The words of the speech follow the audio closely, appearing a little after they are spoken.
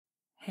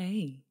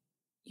Hey,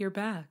 you're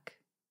back.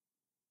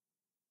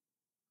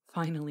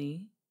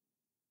 Finally.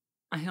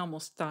 I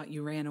almost thought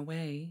you ran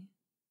away.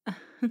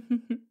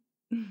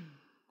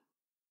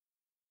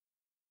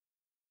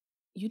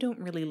 You don't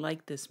really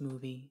like this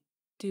movie,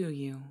 do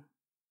you?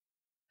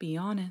 Be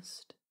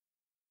honest.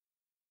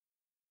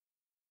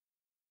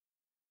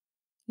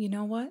 You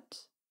know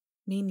what?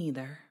 Me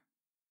neither.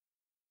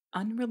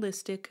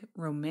 Unrealistic,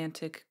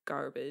 romantic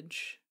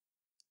garbage.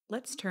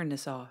 Let's turn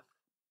this off.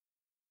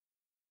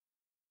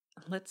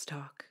 Let's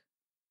talk.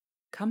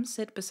 Come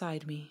sit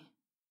beside me.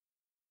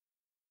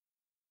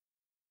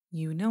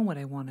 You know what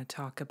I want to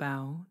talk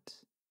about.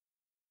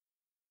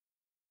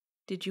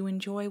 Did you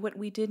enjoy what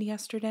we did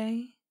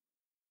yesterday?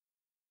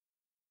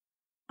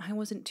 I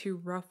wasn't too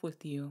rough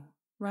with you,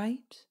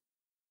 right?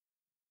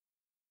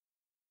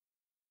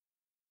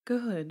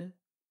 Good.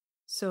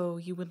 So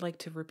you would like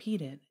to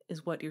repeat it,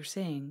 is what you're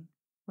saying,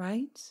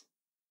 right?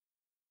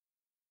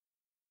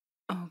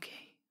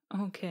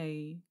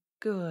 Okay,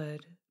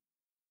 good.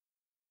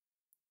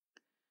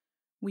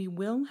 We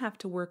will have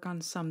to work on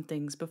some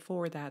things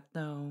before that,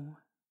 though.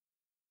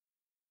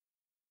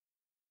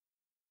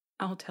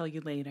 I'll tell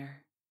you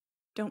later.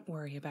 Don't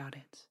worry about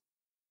it.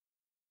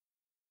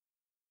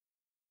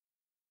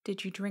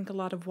 Did you drink a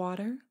lot of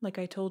water, like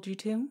I told you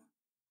to?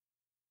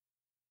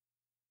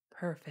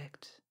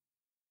 Perfect.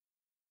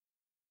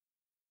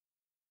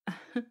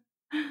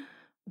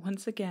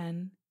 Once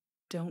again,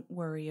 don't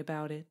worry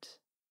about it.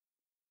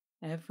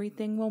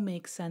 Everything will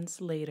make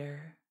sense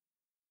later.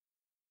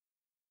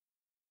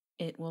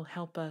 It will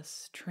help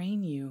us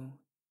train you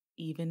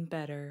even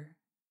better.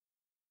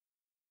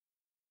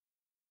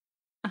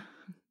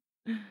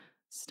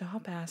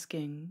 Stop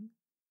asking.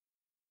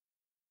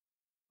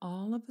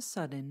 All of a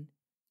sudden,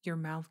 your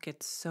mouth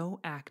gets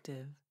so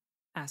active,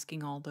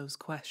 asking all those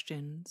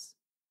questions.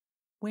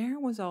 Where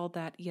was all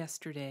that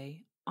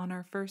yesterday on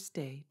our first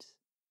date?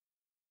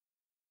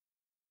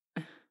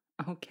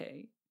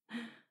 Okay.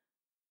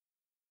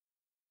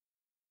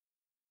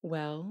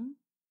 Well,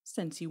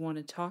 since you want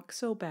to talk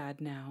so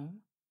bad now,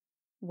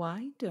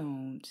 why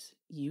don't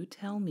you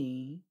tell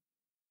me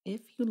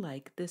if you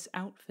like this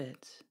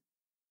outfit?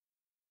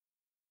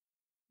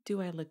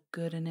 Do I look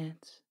good in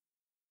it?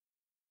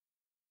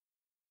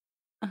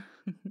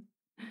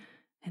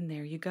 And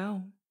there you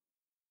go.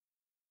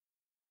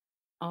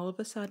 All of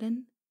a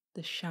sudden,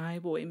 the shy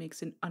boy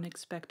makes an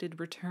unexpected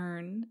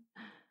return.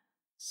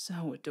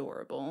 So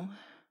adorable.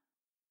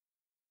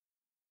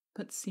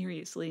 But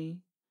seriously,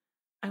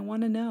 I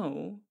want to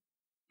know,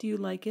 do you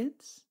like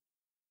it?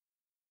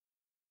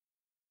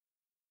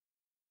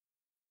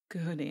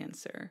 Good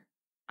answer.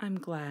 I'm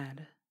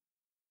glad.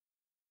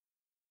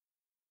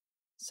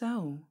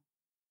 So,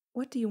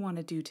 what do you want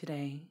to do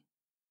today?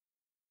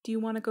 Do you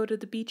want to go to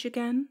the beach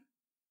again?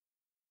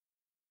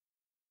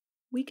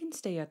 We can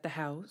stay at the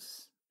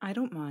house. I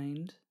don't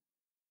mind.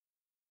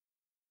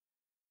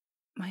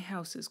 My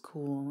house is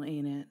cool,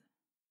 ain't it?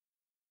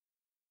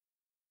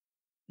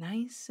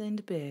 Nice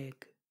and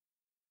big.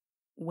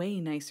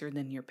 Way nicer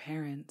than your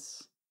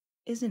parents',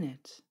 isn't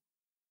it?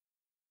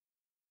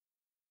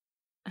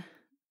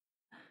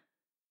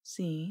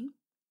 See,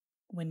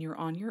 when you're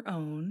on your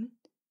own,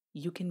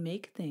 you can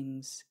make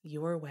things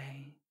your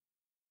way.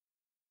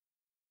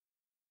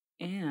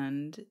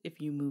 And if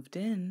you moved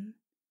in,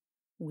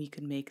 we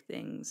could make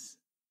things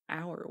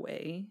our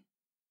way.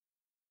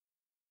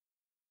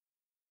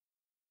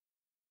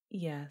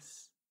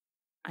 Yes,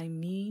 I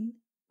mean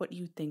what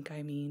you think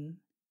I mean.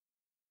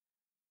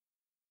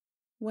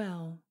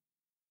 Well,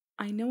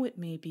 I know it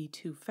may be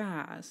too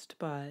fast,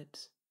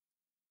 but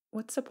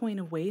what's the point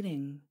of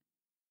waiting?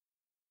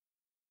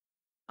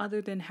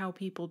 Other than how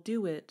people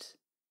do it,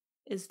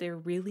 is there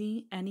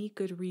really any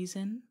good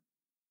reason?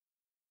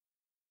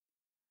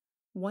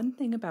 One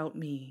thing about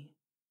me,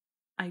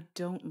 I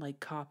don't like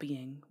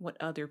copying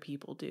what other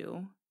people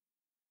do.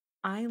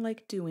 I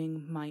like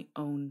doing my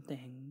own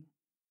thing.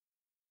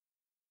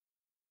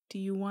 Do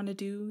you want to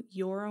do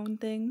your own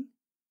thing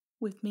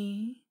with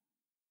me?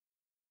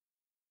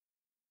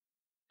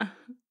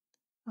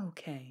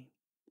 Okay,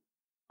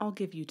 I'll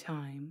give you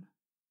time.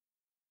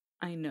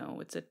 I know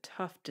it's a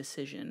tough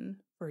decision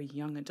for a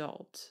young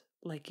adult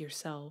like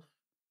yourself.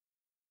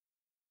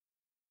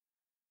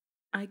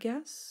 I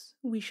guess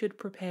we should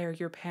prepare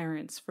your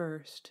parents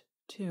first,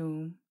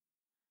 too.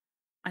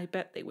 I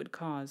bet they would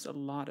cause a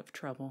lot of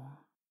trouble.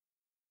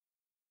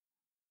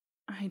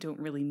 I don't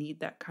really need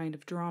that kind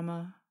of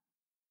drama.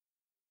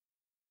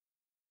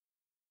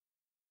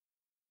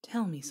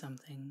 Tell me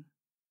something.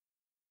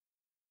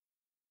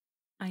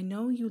 I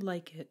know you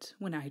like it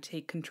when I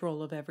take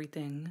control of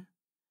everything,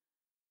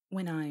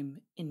 when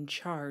I'm in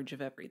charge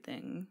of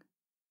everything.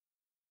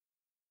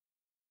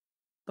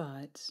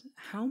 But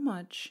how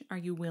much are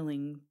you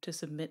willing to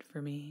submit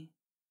for me?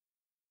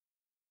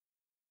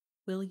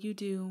 Will you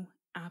do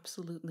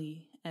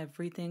absolutely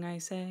everything I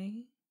say?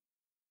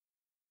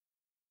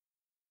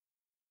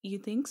 You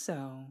think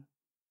so?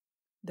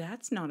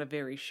 That's not a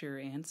very sure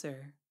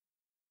answer.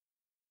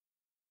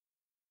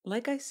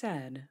 Like I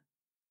said,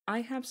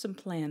 I have some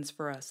plans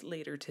for us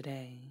later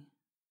today.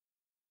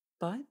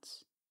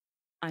 But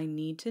I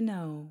need to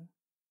know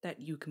that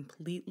you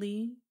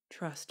completely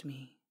trust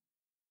me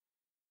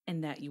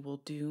and that you will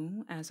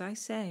do as I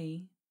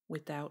say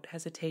without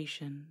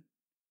hesitation.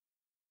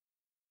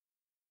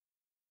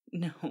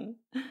 No,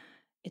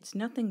 it's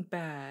nothing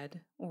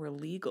bad or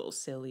illegal,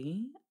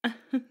 silly.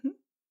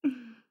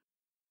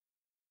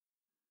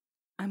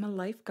 I'm a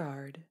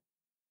lifeguard.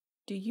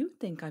 Do you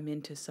think I'm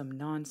into some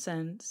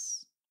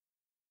nonsense?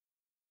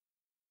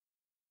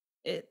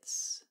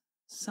 It's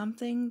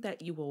something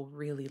that you will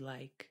really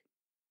like.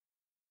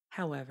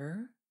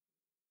 However,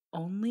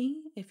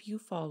 only if you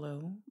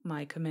follow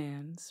my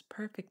commands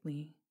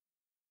perfectly.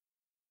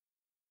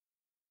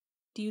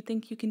 Do you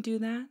think you can do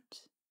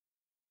that?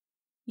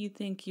 You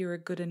think you're a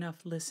good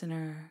enough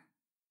listener?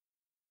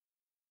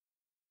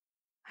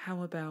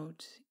 How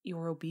about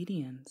your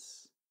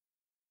obedience?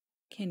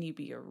 Can you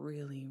be a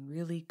really,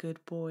 really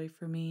good boy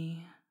for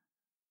me?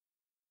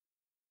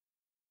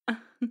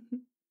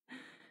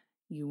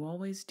 You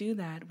always do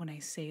that when I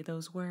say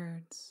those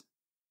words.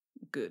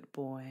 Good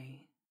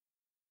boy.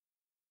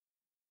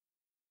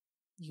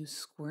 You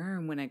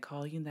squirm when I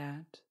call you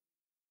that.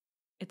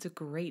 It's a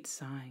great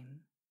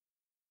sign.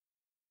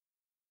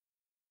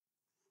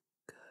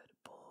 Good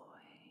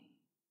boy.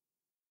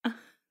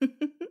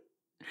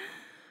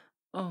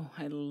 Oh,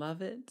 I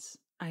love it.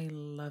 I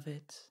love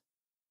it.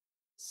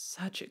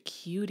 Such a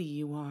cutie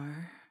you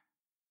are.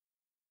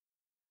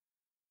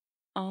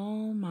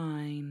 All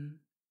mine,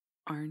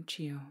 aren't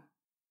you?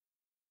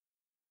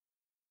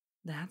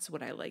 That's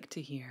what I like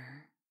to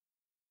hear.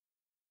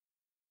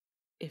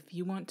 If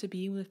you want to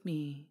be with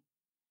me,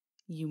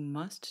 you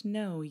must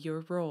know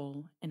your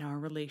role in our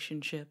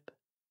relationship.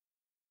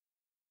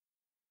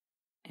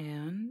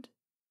 And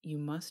you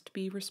must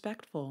be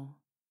respectful.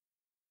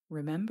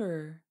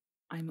 Remember,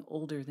 I'm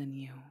older than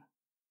you.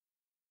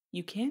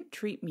 You can't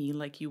treat me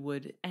like you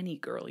would any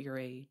girl your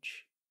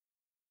age.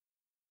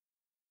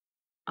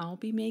 I'll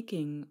be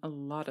making a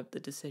lot of the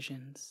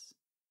decisions.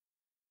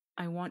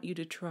 I want you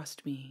to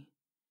trust me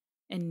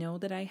and know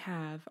that I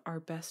have our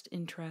best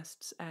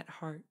interests at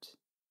heart.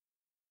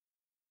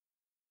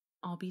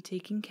 I'll be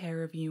taking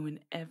care of you in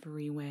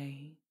every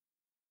way.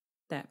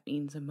 That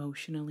means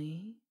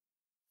emotionally,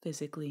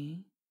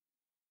 physically,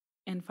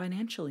 and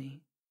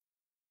financially.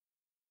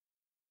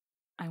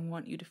 I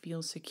want you to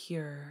feel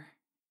secure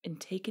and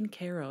taken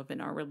care of in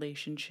our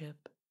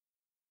relationship.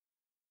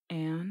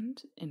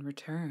 And in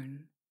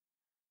return,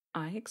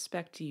 I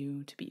expect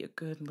you to be a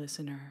good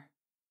listener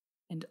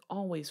and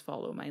always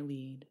follow my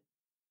lead.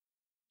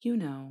 You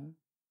know,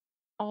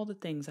 all the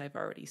things I've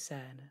already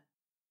said.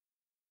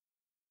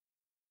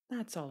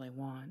 That's all I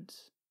want.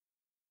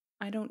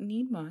 I don't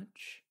need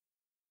much.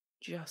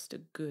 Just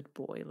a good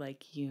boy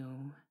like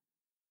you.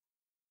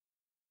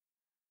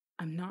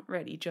 I'm not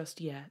ready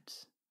just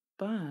yet,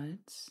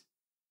 but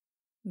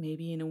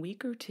maybe in a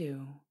week or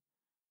two,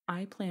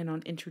 I plan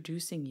on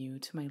introducing you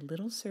to my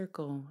little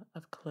circle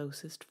of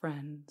closest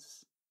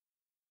friends.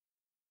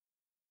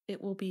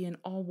 It will be an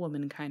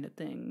all-woman kind of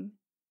thing.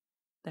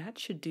 That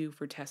should do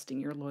for testing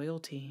your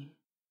loyalty.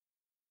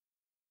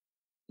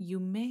 You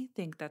may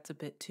think that's a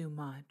bit too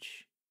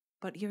much,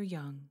 but you're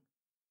young.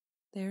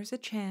 There's a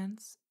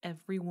chance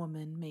every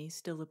woman may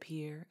still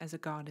appear as a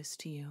goddess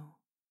to you.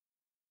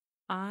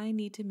 I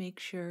need to make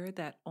sure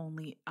that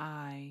only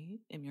I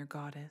am your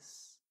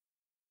goddess.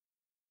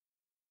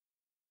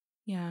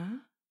 Yeah?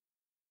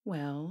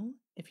 Well,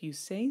 if you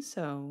say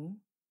so,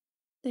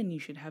 then you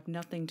should have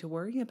nothing to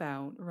worry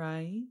about,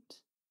 right?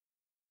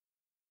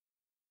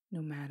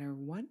 No matter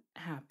what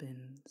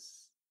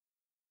happens.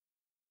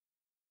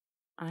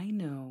 I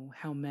know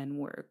how men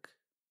work.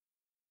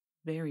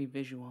 Very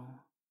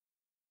visual.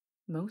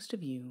 Most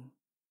of you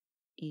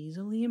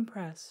easily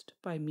impressed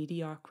by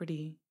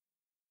mediocrity.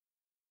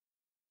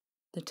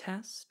 The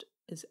test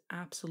is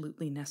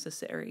absolutely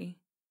necessary.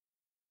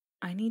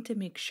 I need to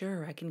make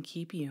sure I can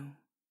keep you.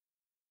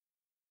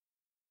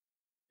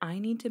 I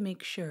need to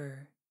make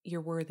sure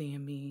you're worthy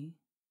of me.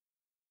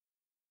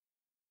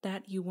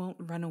 That you won't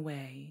run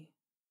away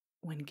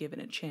when given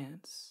a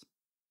chance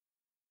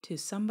to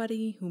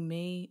somebody who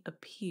may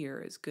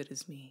appear as good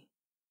as me.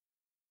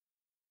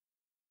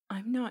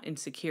 I'm not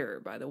insecure,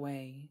 by the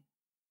way,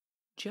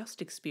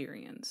 just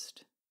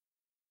experienced.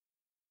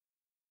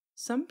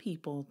 Some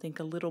people think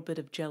a little bit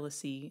of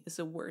jealousy is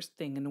the worst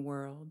thing in the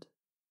world.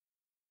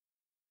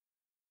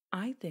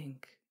 I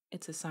think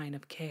it's a sign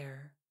of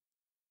care.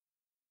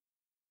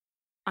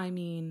 I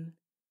mean,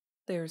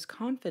 there's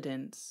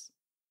confidence,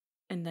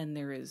 and then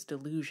there is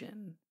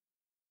delusion,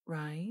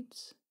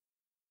 right?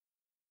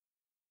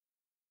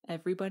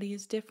 Everybody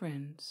is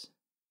different.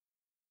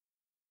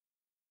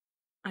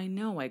 I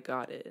know I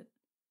got it,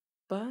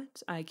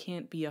 but I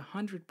can't be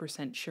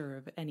 100% sure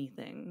of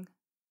anything.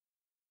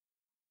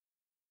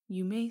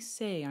 You may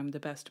say I'm the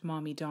best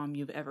mommy dom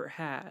you've ever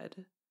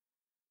had,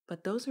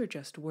 but those are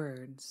just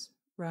words,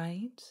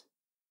 right?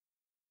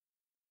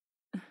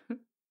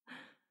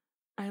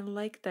 I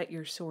like that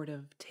you're sort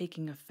of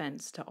taking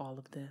offense to all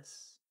of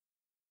this.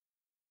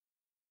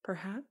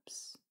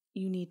 Perhaps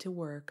you need to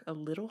work a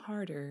little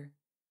harder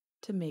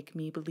to make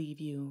me believe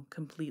you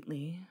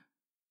completely.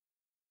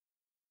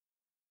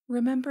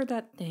 Remember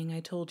that thing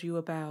I told you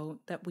about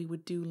that we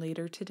would do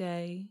later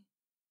today?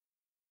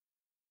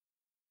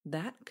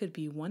 That could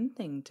be one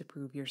thing to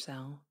prove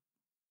yourself.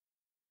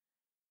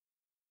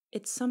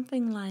 It's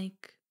something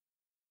like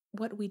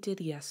what we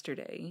did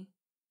yesterday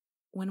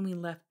when we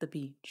left the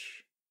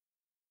beach,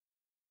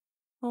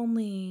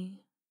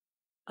 only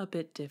a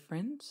bit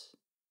different.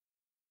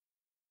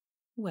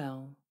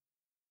 Well,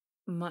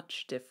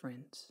 much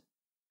different,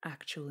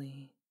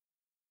 actually.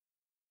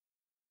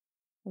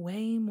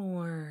 Way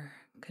more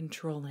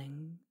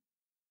controlling.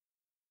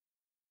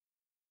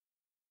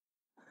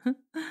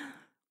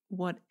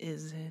 What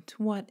is it?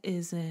 What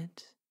is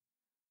it?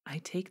 I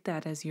take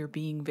that as you're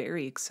being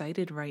very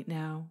excited right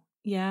now.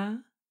 Yeah?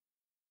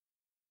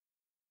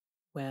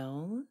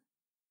 Well,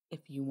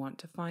 if you want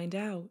to find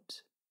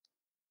out,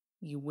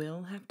 you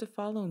will have to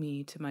follow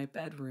me to my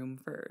bedroom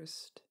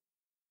first.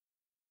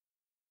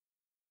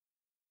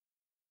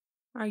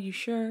 Are you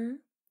sure?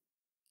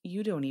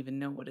 You don't even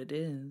know what it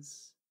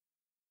is.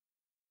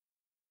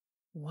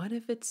 What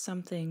if it's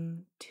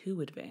something too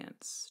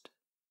advanced?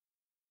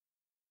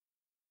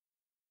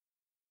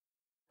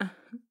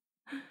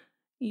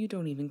 You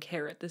don't even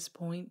care at this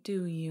point,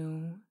 do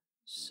you?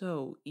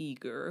 So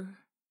eager.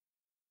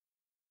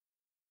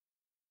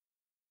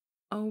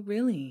 Oh,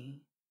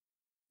 really?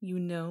 You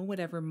know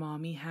whatever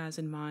mommy has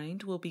in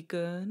mind will be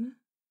good?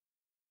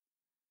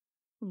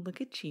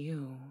 Look at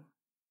you.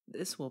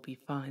 This will be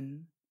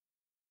fun.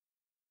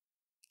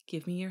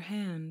 Give me your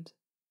hand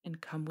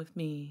and come with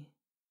me.